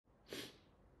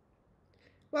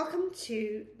Welcome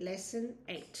to lesson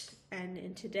 8, and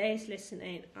in today's lesson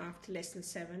 8 after lesson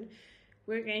 7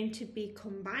 we're going to be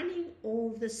combining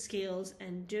all the skills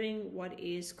and doing what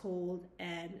is called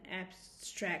an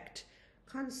abstract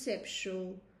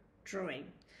conceptual drawing.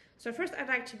 So first I'd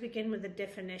like to begin with the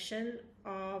definition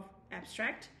of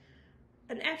abstract.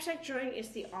 An abstract drawing is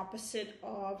the opposite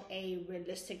of a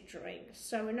realistic drawing.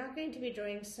 So we're not going to be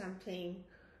drawing something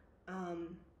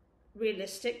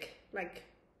realistic like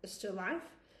a still life.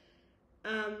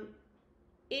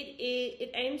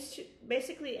 It aims to,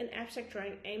 basically an abstract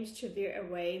drawing aims to veer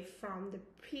away from the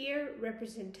pure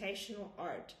representational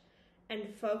art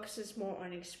and focuses more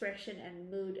on expression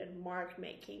and mood and mark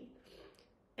making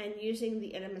and using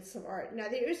the elements of art. Now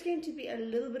there is going to be a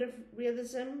little bit of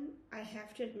realism, I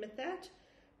have to admit that,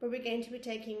 but we're going to be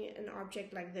taking an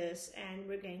object like this and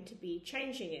we're going to be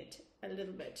changing it a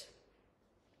little bit.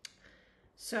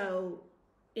 So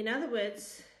in other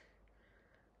words,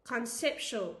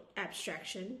 conceptual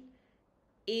abstraction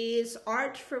is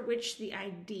art for which the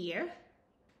idea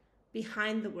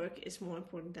behind the work is more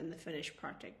important than the finished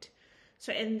product.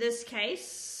 So in this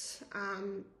case,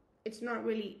 it's not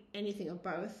really anything of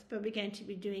both, but we're going to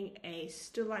be doing a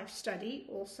still life study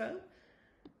also.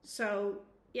 So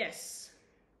yes,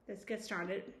 let's get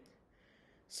started.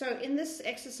 So in this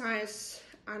exercise,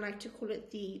 I like to call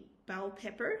it the bell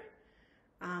pepper.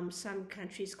 Some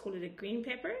countries call it a green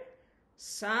pepper.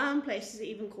 Some places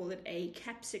even call it a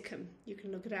capsicum. You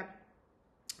can look it up.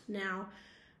 Now,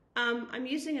 I'm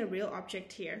using a real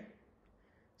object here.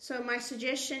 So my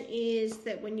suggestion is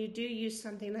that when you do use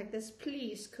something like this,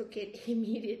 please cook it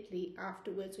immediately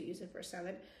afterwards or use it for a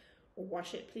salad or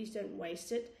wash it. Please don't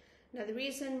waste it. Now, the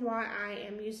reason why I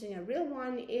am using a real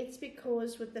one is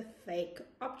because with the fake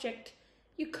object,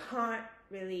 you can't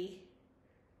really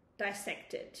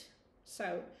dissect it.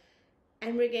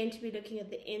 And we're going to be looking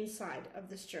at the inside of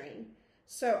this drawing.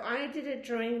 So I did a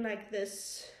drawing like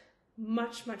this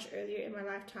much earlier in my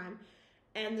lifetime,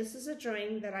 and this is a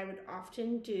drawing that I would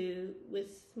often do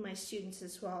with my students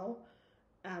as well,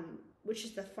 which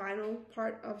is the final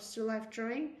part of still life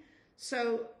drawing.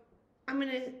 So I'm going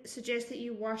to suggest that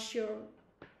you wash your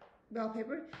bell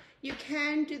pepper. You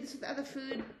can do this with other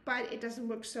food, but it doesn't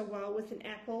work so well with an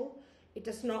apple. It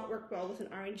does not work well with an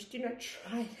orange. Do not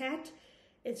try that.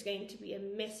 It's going to be a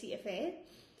messy affair.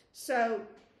 So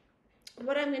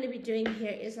what I'm going to be doing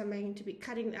here is I'm going to be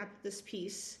cutting up this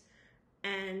piece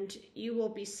and you will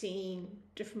be seeing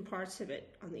different parts of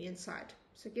it on the inside.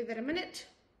 So give that a minute.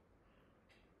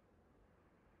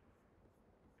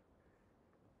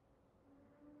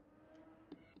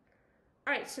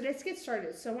 All right, so let's get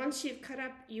started. So once you've cut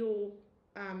up your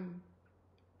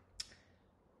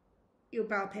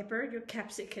bell pepper, your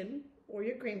capsicum, or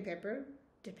your green pepper,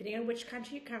 depending on which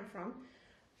country you come from,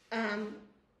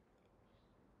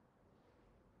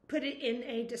 put it in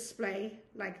a display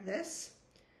like this.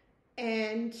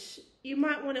 And you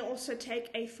might want to also take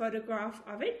a photograph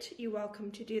of it. You're welcome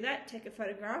to do that, take a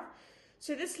photograph.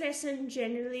 So this lesson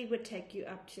generally would take you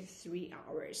up to 3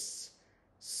 hours.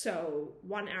 So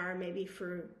 1 hour maybe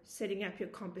for setting up your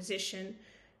composition,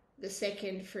 the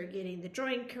second for getting the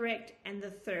drawing correct, and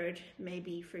the third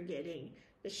maybe for getting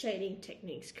the shading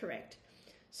techniques correct.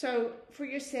 So for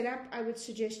your setup, I would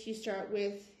suggest you start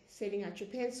with setting out your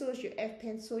pencils, your F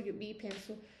pencil, your B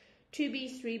pencil,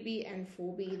 2B, 3B, and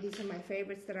 4B. These are my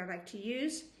favorites that I like to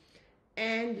use.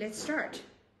 And let's start.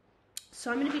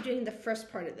 So I'm going to be doing the first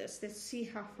part of this. Let's see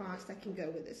how fast I can go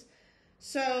with this.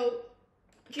 So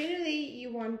generally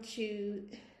you want to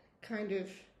kind of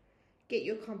get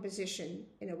your composition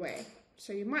in a way.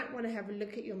 So you might want to have a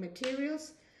look at your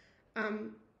materials.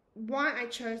 Why I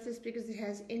chose this, because it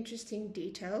has interesting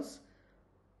details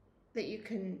that you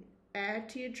can add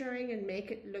to your drawing and make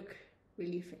it look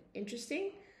really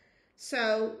interesting.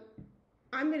 So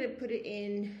I'm going to put it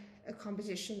in a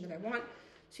composition that I want.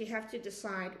 So you have to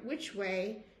decide which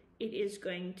way it is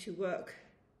going to work.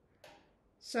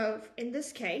 So in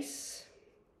this case,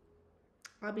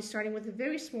 I'll be starting with a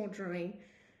very small drawing,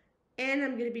 and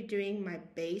I'm going to be doing my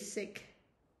basic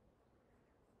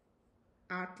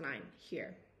outline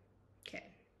here. Okay.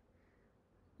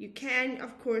 You can,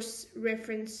 of course,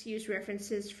 use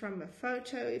references from a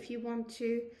photo if you want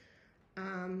to.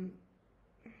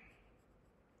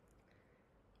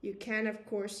 You can, of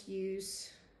course,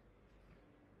 use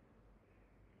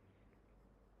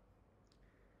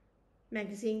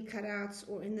magazine cutouts,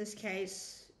 or in this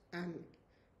case,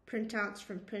 printouts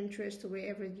from Pinterest or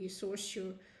wherever you source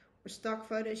your stock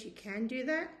photos. You can do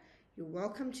that. You're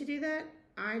welcome to do that.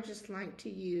 I just like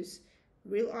to use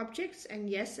real objects, and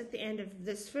yes, at the end of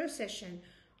this first session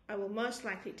I will most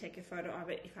likely take a photo of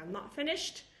it if I'm not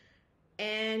finished,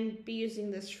 and be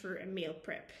using this for a meal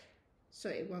prep so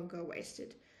it won't go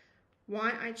wasted.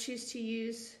 Why I choose to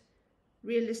use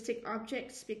realistic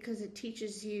objects? Because it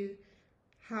teaches you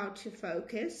how to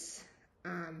focus.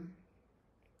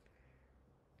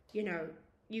 You know,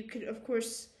 you could, of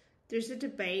course, there's a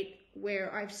debate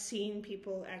where I've seen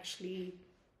people actually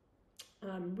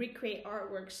recreate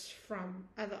artworks from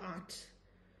other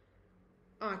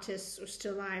artists or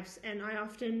still lifes, and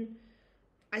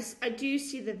I do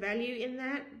see the value in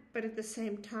that, but at the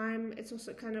same time it's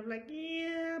also kind of like,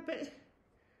 yeah, but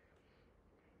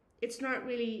it's not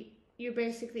really, you're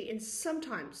basically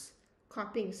sometimes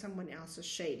copying someone else's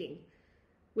shading,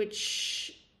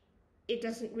 which it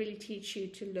doesn't really teach you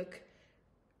to look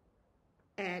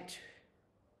at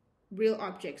real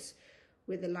objects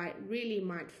where the light really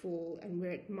might fall and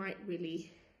where it might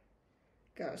really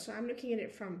go. So I'm looking at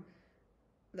it from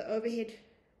the overhead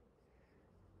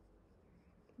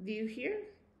view here,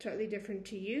 totally different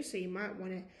to you, so you might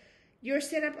want to, your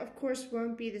setup of course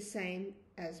won't be the same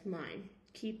as mine,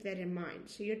 keep that in mind.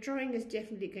 So your drawing is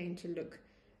definitely going to look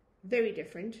very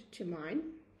different to mine.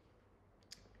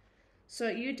 So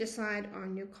you decide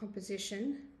on your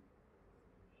composition,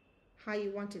 how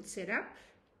you want it set up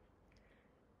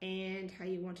and how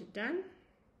you want it done.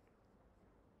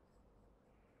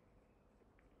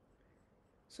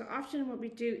 So often what we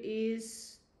do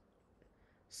is,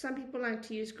 some people like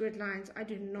to use grid lines. I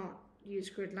do not use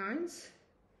grid lines.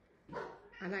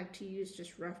 I like to use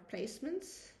just rough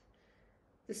placements.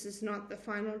 This is not the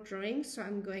final drawing, so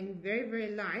I'm going very,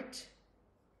 very light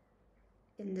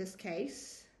in this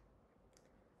case.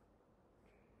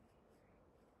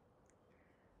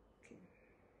 Okay.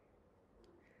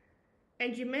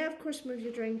 And you may of course move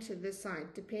your drawing to this side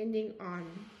depending on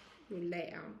your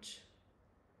layout.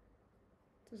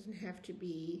 It doesn't have to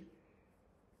be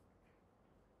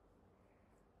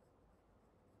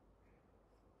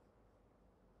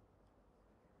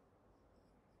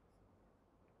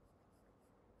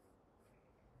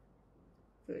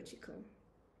vertical.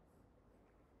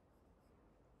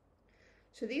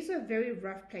 So these are very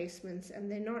rough placements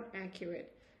and they're not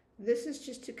accurate. This is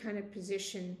just to kind of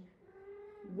position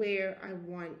where I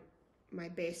want my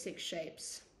basic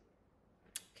shapes.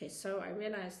 Okay, so I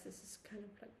realize this is kind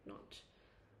of like not,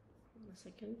 hold on a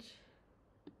second.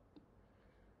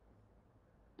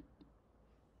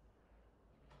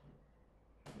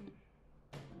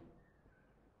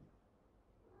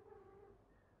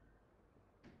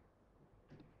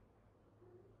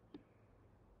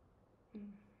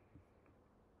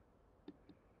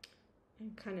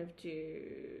 And kind of do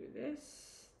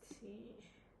this. Let's see.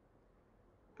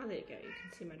 Oh, there you go. You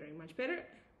can see my drawing much better.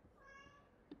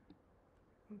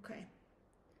 Okay.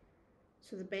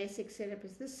 So the basic setup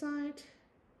is this side.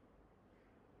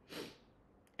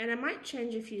 And I might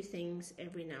change a few things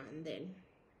every now and then.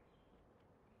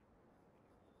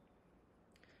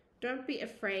 Don't be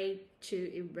afraid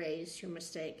to erase your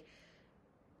mistake.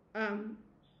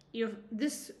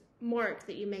 This mark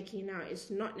that you're making now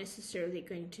is not necessarily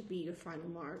going to be your final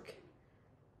mark.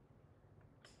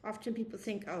 Often people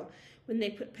think, oh, when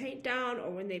they put paint down or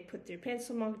when they put their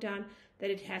pencil mark down, that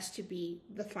it has to be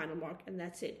the final mark and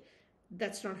that's it.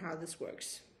 That's not how this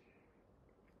works.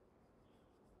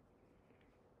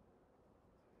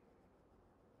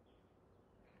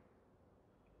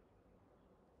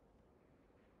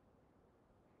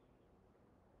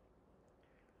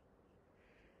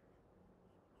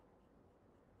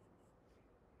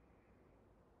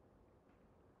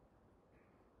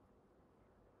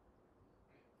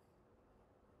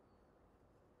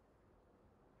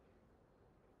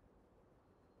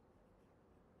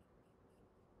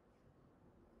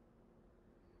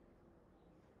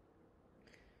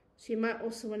 So you might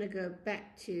also want to go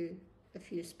back to a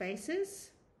few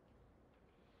spaces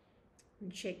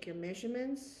and check your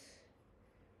measurements,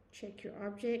 check your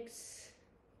objects.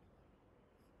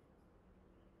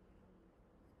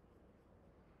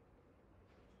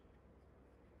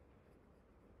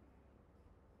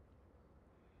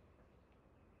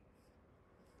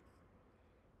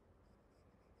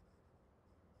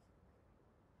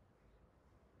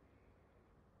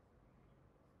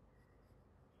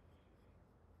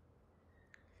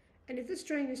 And if this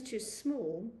drawing is too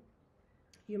small,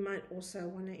 you might also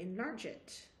want to enlarge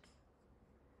it.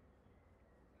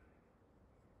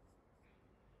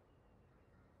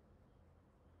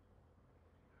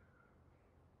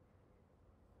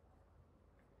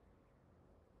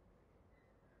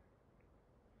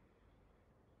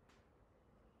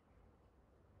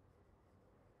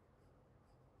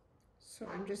 So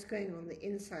I'm just going on the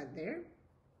inside there.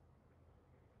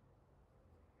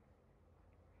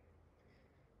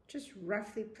 just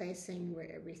roughly placing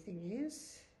where everything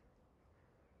is.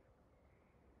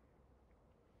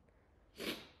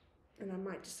 And I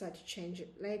might decide to change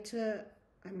it later.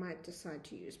 I might decide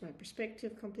to use my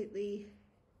perspective completely.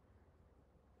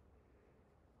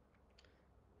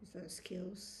 Use those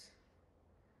skills.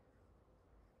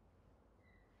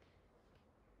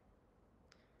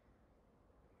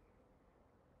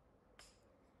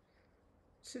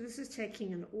 So this is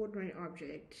taking an ordinary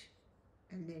object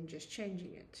and then just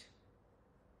changing it.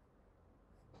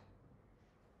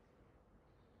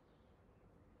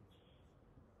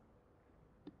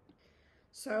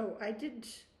 So I did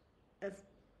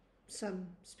some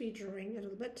speed drawing a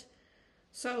little bit.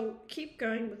 So keep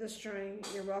going with this drawing.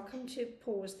 You're welcome to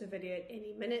pause the video at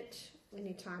any minute,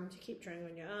 any time to keep drawing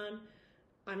on your own.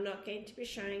 I'm not going to be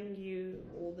showing you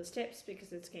all the steps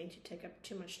because it's going to take up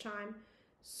too much time.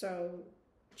 So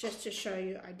just to show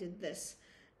you, I did this.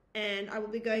 And I will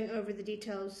be going over the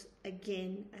details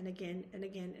again and again and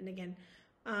again and again.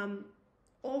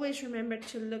 Always remember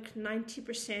to look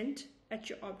 90% at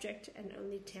your object and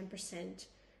only 10%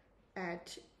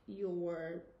 at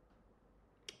your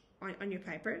on your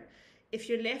paper. If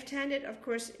you're left-handed, of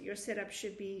course, your setup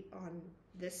should be on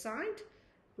this side.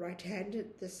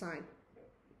 Right-handed, this side.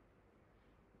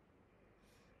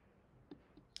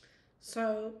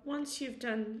 So once you've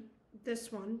done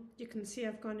this one, you can see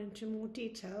I've gone into more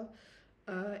detail,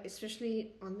 especially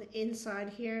on the inside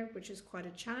here, which is quite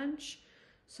a challenge.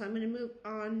 So I'm going to move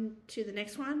on to the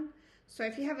next one. So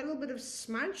if you have a little bit of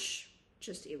smudge,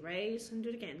 just erase and do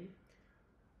it again.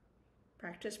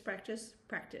 Practice, practice,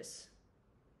 practice.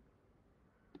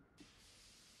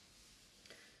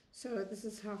 So this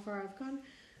is how far I've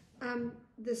gone.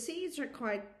 The seeds are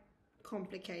quite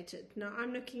complicated. Now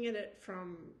I'm looking at it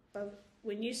from,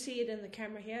 when you see it in the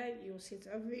camera here, you'll see its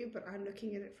overview, but I'm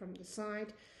looking at it from the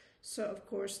side. So of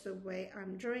course the way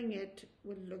I'm drawing it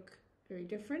would look very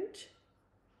different.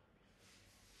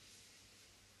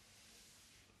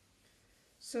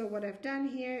 So what I've done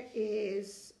here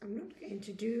is, I'm not going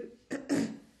to do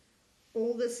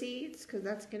all the seeds because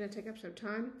that's going to take up some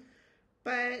time,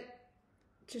 but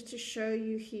just to show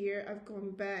you here, I've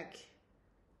gone back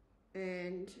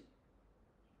and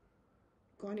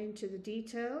gone into the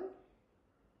detail.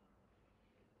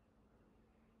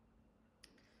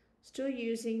 Still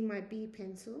using my B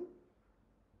pencil.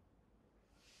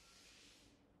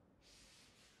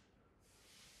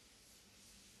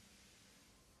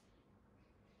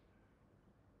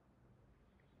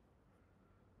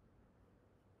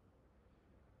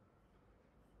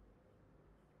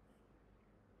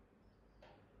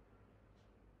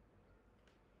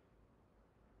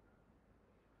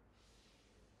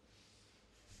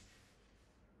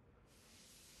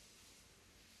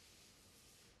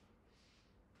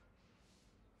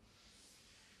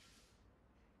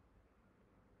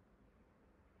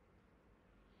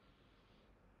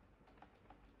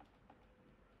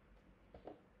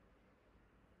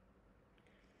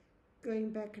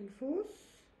 Going back and forth.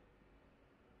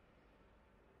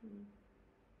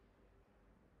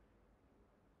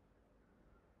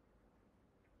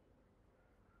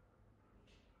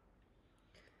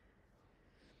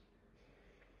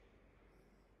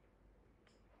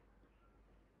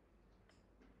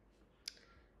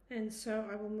 And so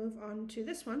I will move on to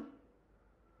this one.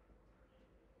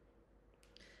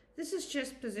 This is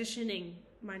just positioning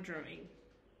my drawing,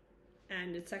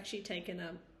 and it's actually taken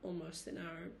up almost an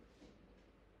hour.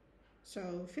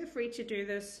 So feel free to do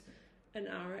this an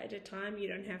hour at a time. You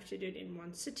don't have to do it in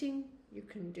one sitting. You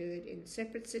can do it in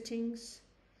separate sittings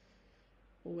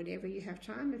or whenever you have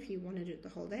time. If you want to do it the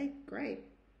whole day, great.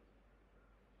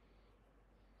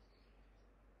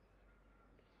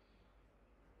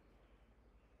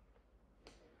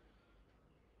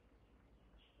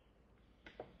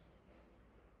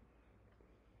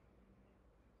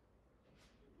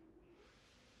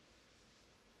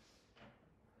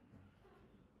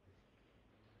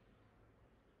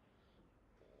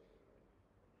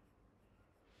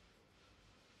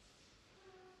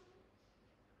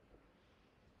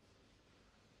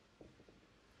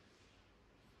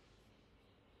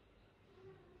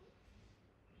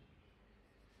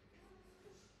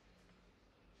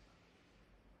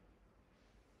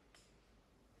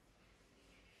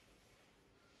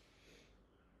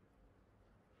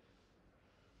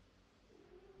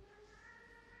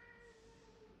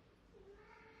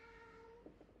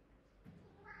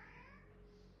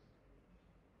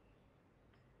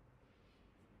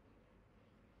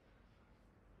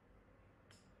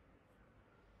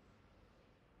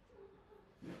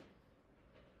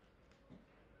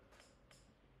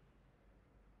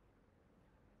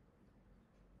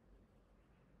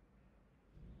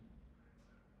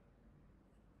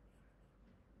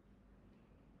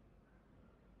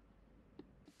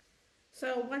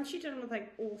 So once you're done with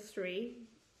like all three,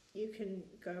 you can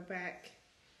go back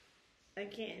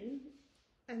again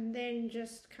and then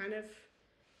just kind of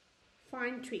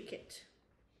fine tweak it.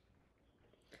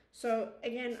 So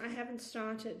again, I haven't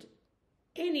started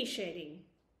any shading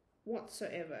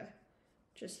whatsoever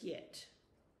just yet.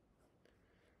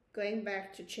 Going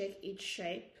back to check each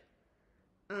shape.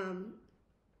 And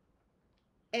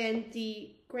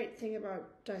the great thing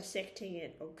about dissecting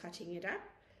it or cutting it up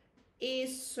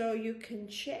is so you can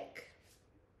check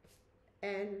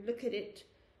and look at it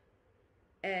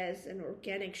as an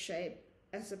organic shape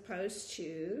as opposed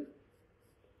to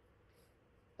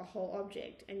a whole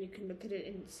object, and you can look at it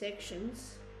in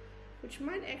sections, which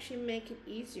might actually make it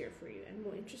easier for you and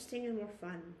more interesting and more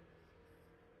fun,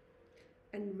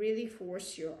 and really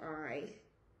force your eye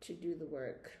to do the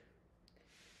work.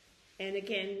 And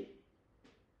again,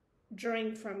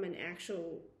 drawing from an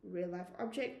actual real life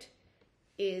object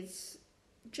is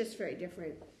just very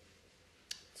different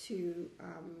to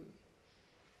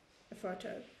a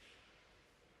photo.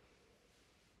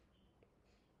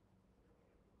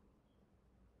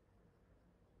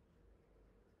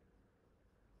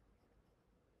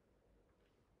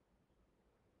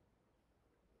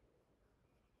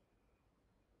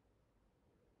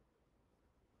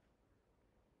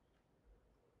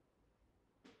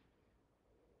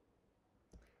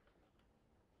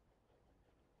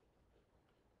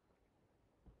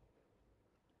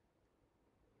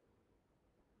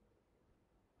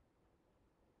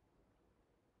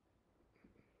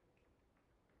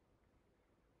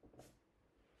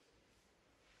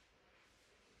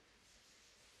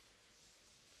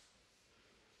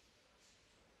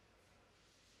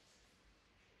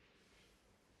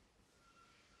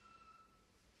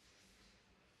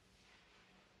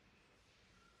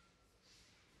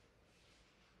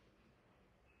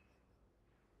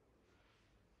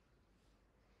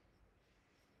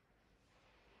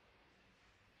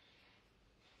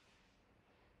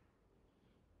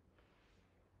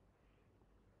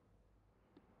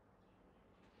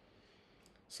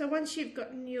 So once you've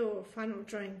gotten your final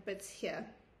drawing bits here,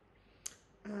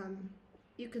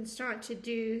 you can start to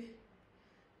do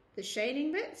the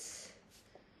shading bits.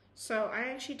 So I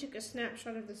actually took a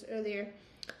snapshot of this earlier.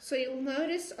 So you'll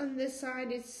notice on this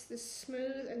side it's the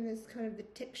smooth and there's kind of the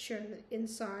texture on the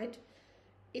inside.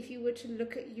 If you were to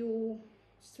look at your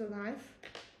still life.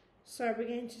 So we're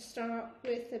going to start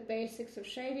with the basics of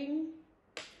shading.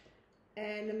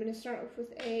 And I'm going to start off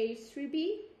with a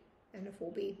 3B and a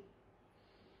 4B.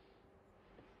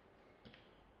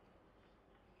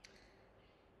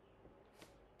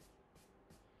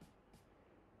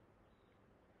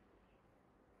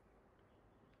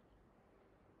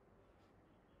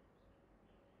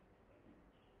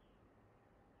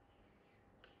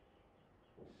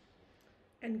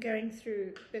 And going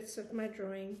through bits of my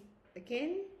drawing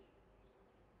again.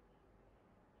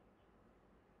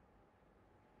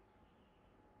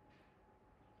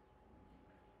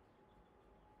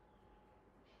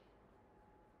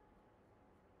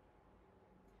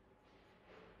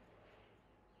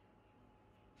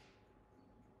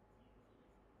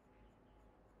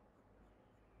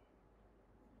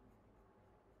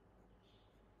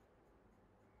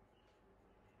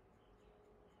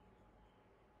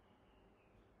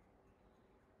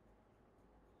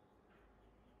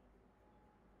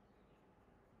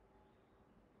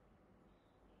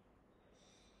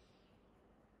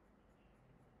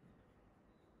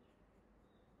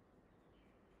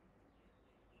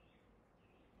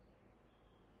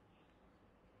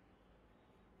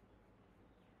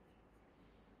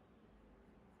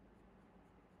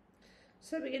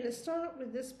 So we're going to start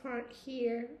with this part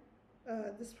here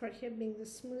being the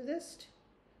smoothest.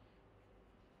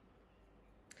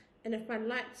 And if my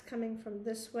light's coming from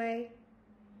this way,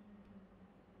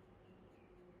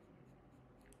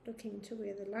 looking to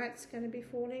where the light's going to be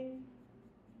falling.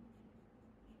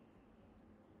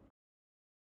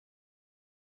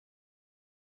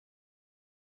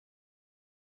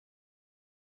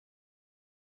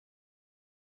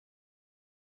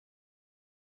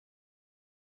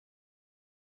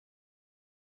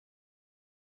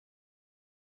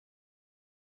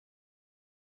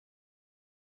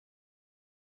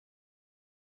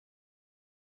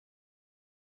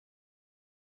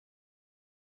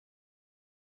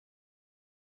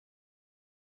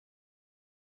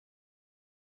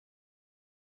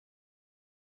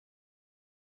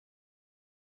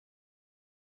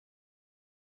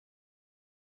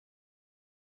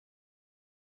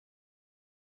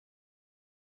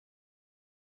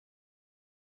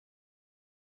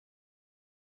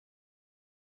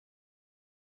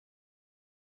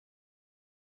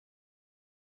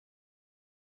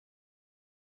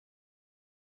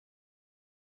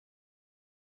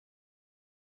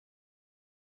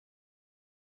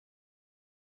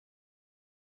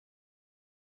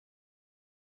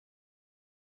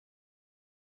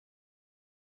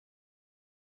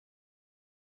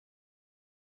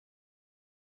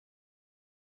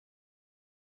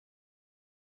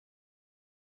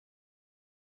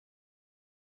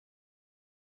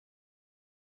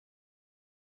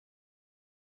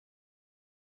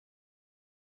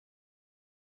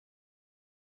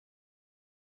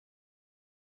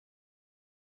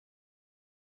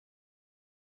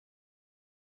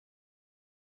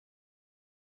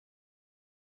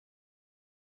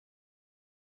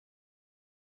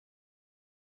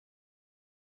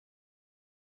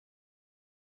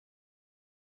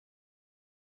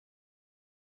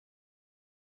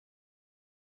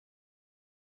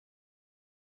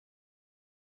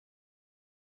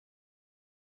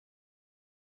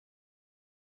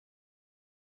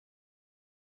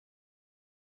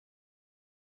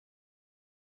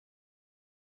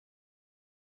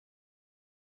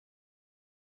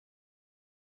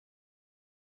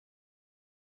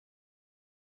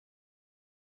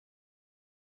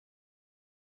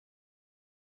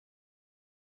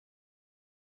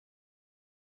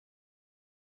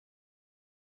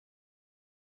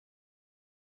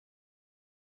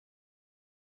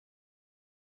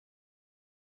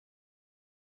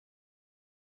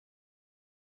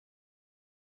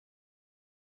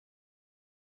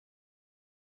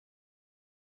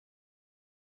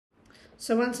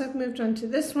 So once I've moved on to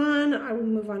this one, I will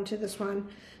move on to this one.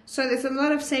 So there's a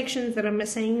lot of sections that I'm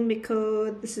missing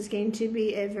because this is going to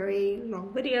be a very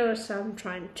long video, so I'm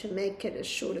trying to make it as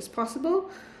short as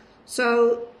possible.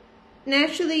 So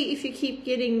naturally, if you keep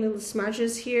getting little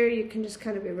smudges here, you can just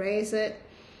kind of erase it.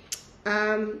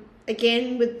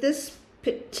 Again, with this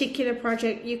particular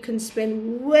project, you can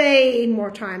spend way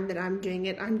more time than I'm doing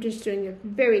it. I'm just doing it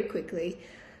very quickly,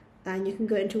 and you can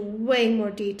go into way more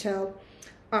detail.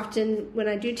 Often when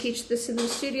I do teach this in the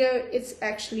studio, it's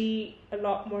actually a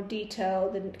lot more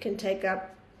detailed and it can take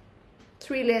up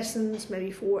 3 lessons,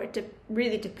 maybe 4. It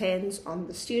really depends on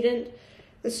the student.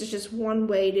 This is just one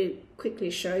way to quickly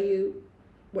show you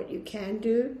what you can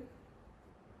do.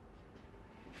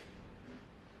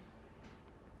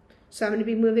 So I'm going to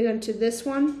be moving on to this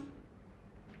one.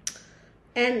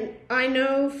 And I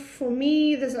know for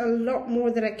me, there's a lot more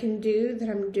that I can do that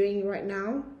I'm doing right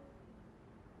now.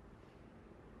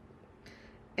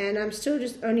 And I'm still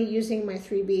just only using my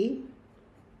 3B.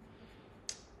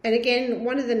 And again,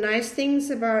 one of the nice things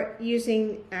about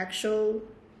using actual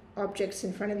objects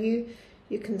in front of you,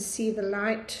 you can see the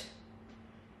light,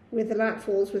 where the light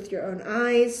falls with your own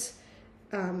eyes.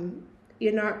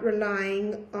 You're not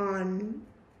relying on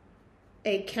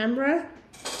a camera,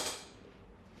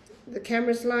 the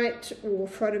camera's light or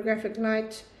photographic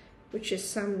light, which is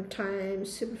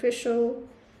sometimes superficial.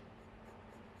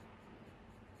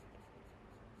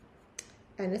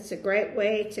 And it's a great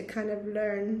way to kind of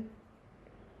learn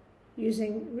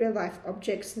using real life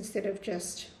objects instead of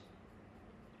just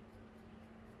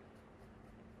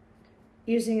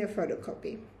using a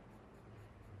photocopy.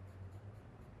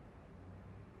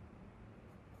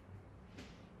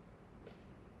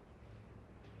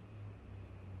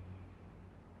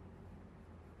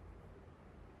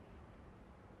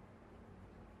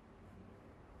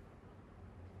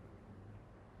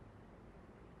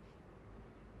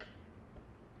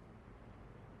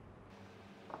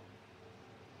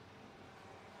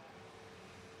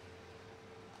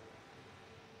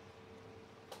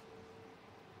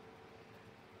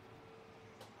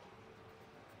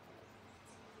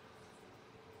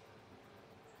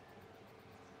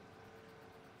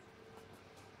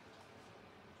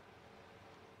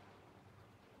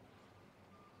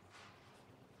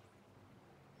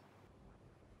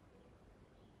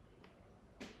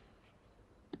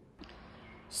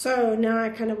 So now I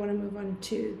kind of want to move on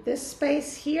to this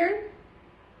space here,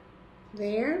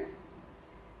 there.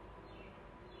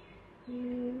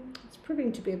 It's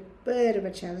proving to be a bit of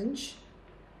a challenge.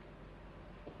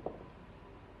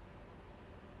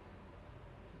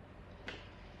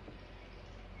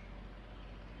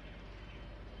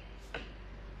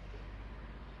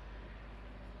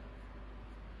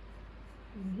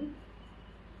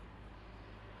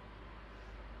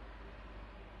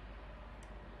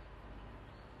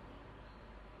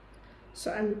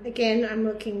 So I'm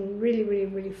working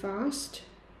really fast.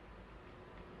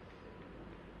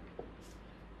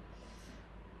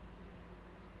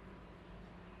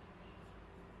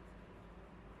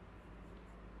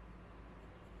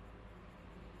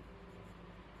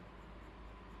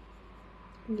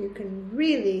 You can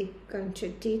really go into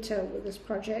detail with this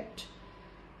project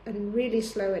and really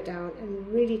slow it down and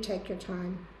really take your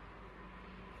time.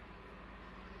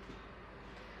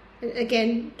 And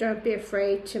again, don't be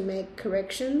afraid to make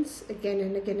corrections again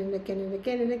and again and again and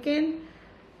again and again.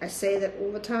 I say that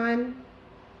all the time.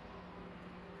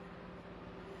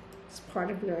 It's part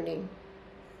of learning.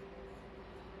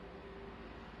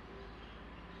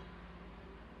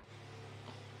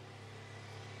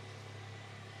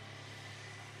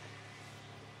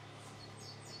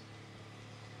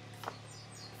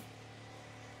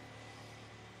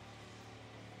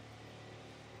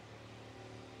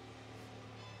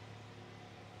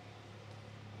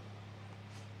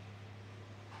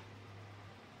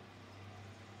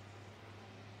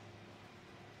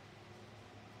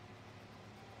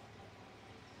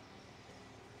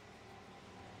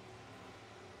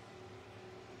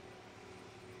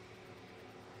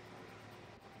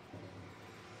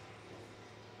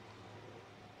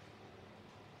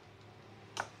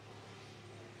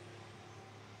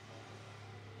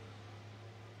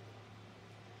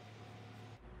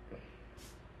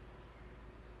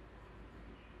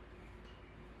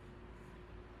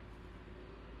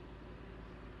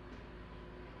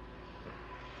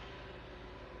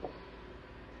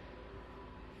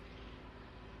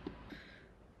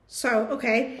 So,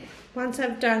 okay, once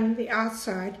I've done the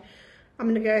outside, I'm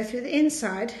going to go through the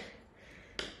inside,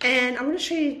 and I'm going to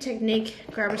show you a technique.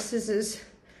 Grab a scissors.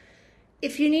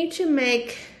 If you need to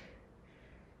make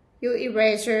your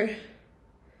eraser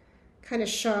kind of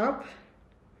sharp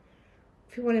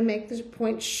if you want to make the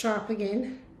point sharp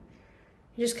again,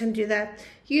 you just can do that.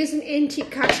 Use an NT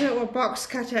cutter or box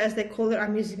cutter as they call it.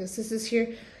 I'm using a scissors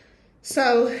here.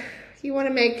 So you want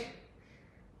to make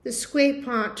the square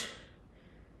part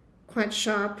quite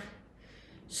sharp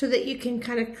so that you can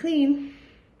kind of clean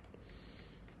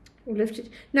or lift it.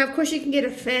 Now of course you can get a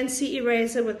fancy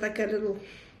eraser with like a little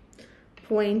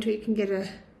point, or you can get a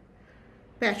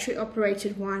battery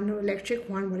operated one or electric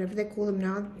one, whatever they call them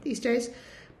now these days.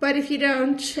 But if you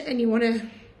don't and you want to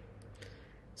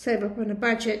save up on a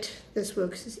budget, this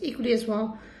works equally as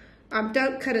well.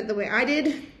 Don't cut it the way I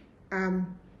did,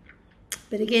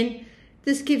 but again,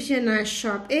 this gives you a nice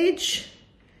sharp edge,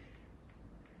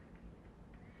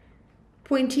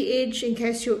 pointy edge in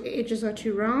case your edges are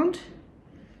too round,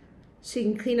 so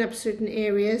you can clean up certain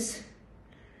areas.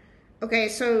 Okay,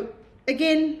 so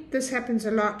again, this happens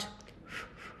a lot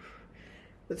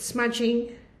with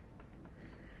smudging.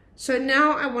 So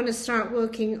now I want to start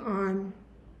working on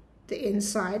the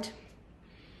inside.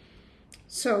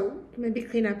 So maybe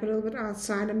clean up a little bit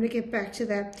outside. I'm going to get back to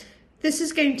that. This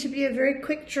is going to be a very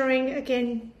quick drawing.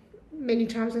 Again, many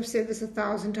times I've said this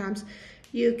 1,000 times.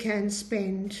 You can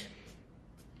spend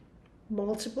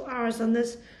multiple hours on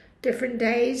this, different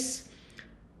days.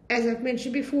 As I've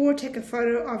mentioned before, take a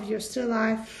photo of your still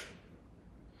life.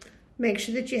 Make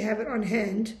sure that you have it on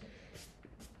hand.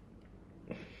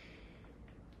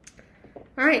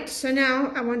 Alright, so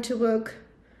now I want to work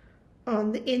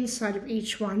on the inside of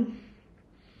each one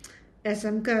as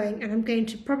I'm going, and I'm going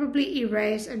to probably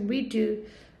erase and redo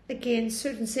again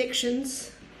certain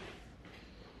sections.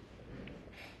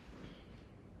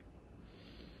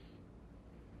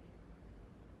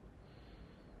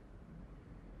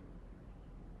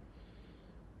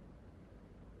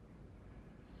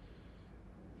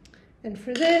 And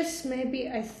for this, maybe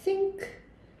I think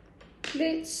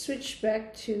let's switch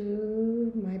back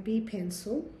to my B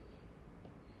pencil.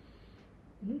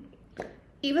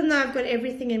 Even though I've got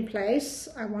everything in place,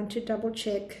 I want to double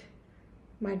check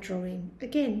my drawing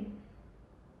again.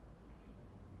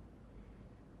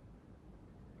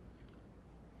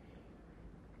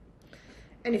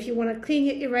 And if you want to clean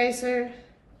your eraser,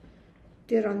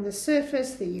 do it on the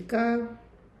surface. There you go.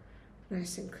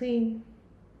 Nice and clean.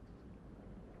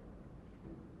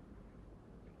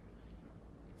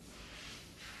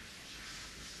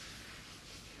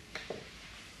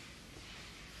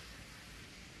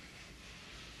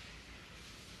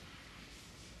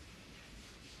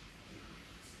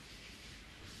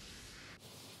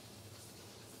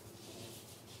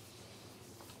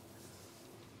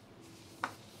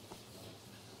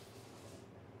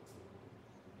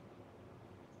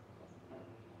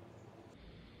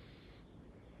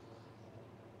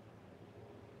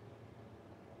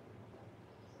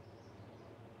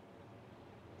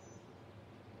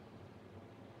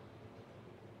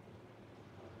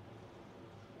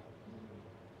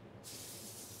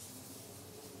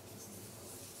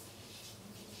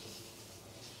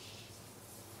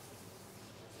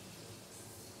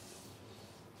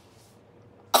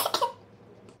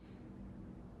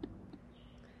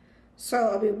 So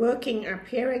I'll be working up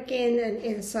here again and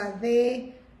inside there,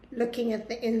 looking at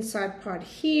the inside part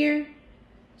here.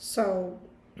 So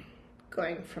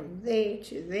going from there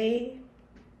to there.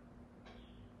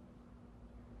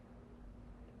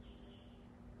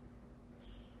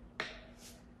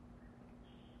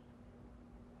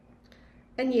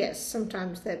 And yes,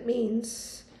 sometimes that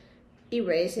means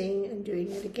erasing and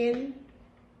doing it again.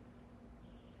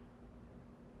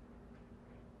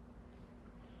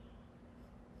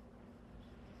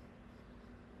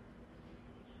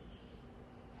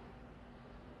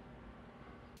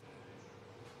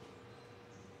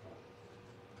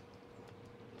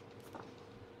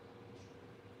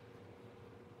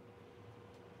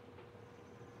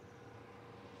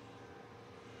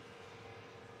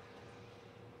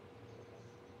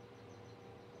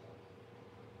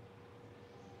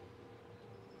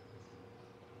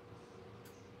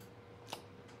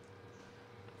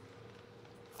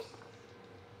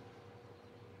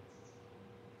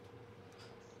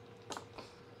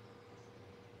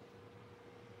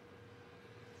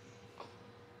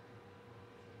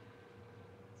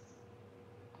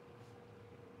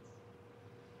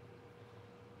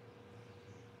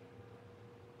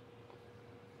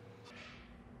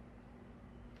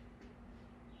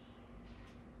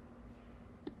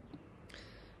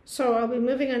 So I'll be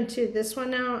moving on to this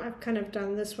one now. I've kind of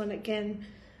done this one again.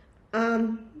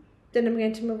 Then I'm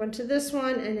going to move on to this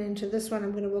one, and then to this one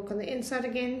I'm going to work on the inside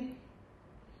again.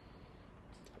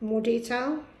 More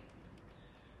detail.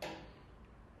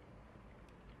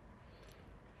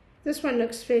 This one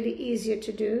looks fairly easier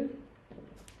to do.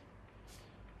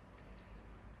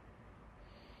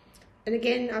 And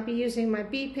again, I'll be using my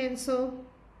B pencil.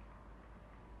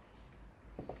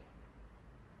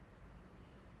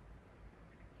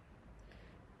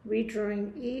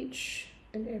 Redrawing each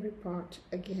and every part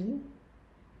again.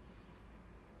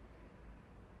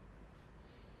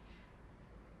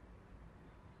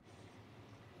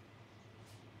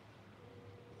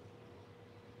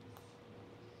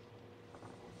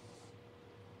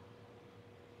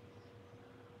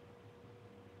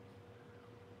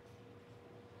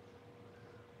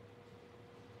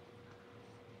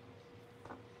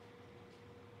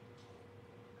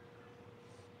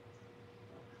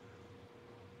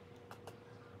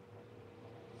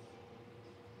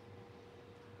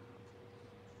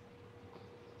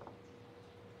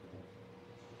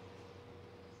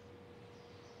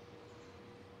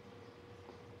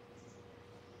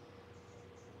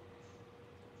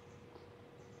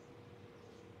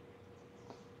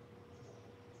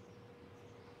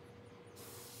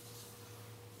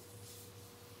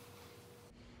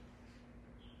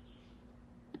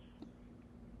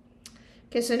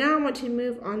 Okay, so now I want to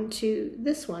move on to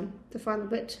this one, the final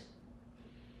bit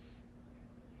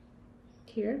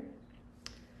here.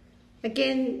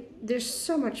 Again, there's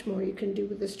so much more you can do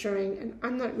with this drawing, and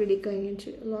I'm not really going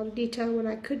into a lot of detail when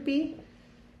I could be.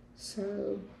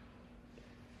 So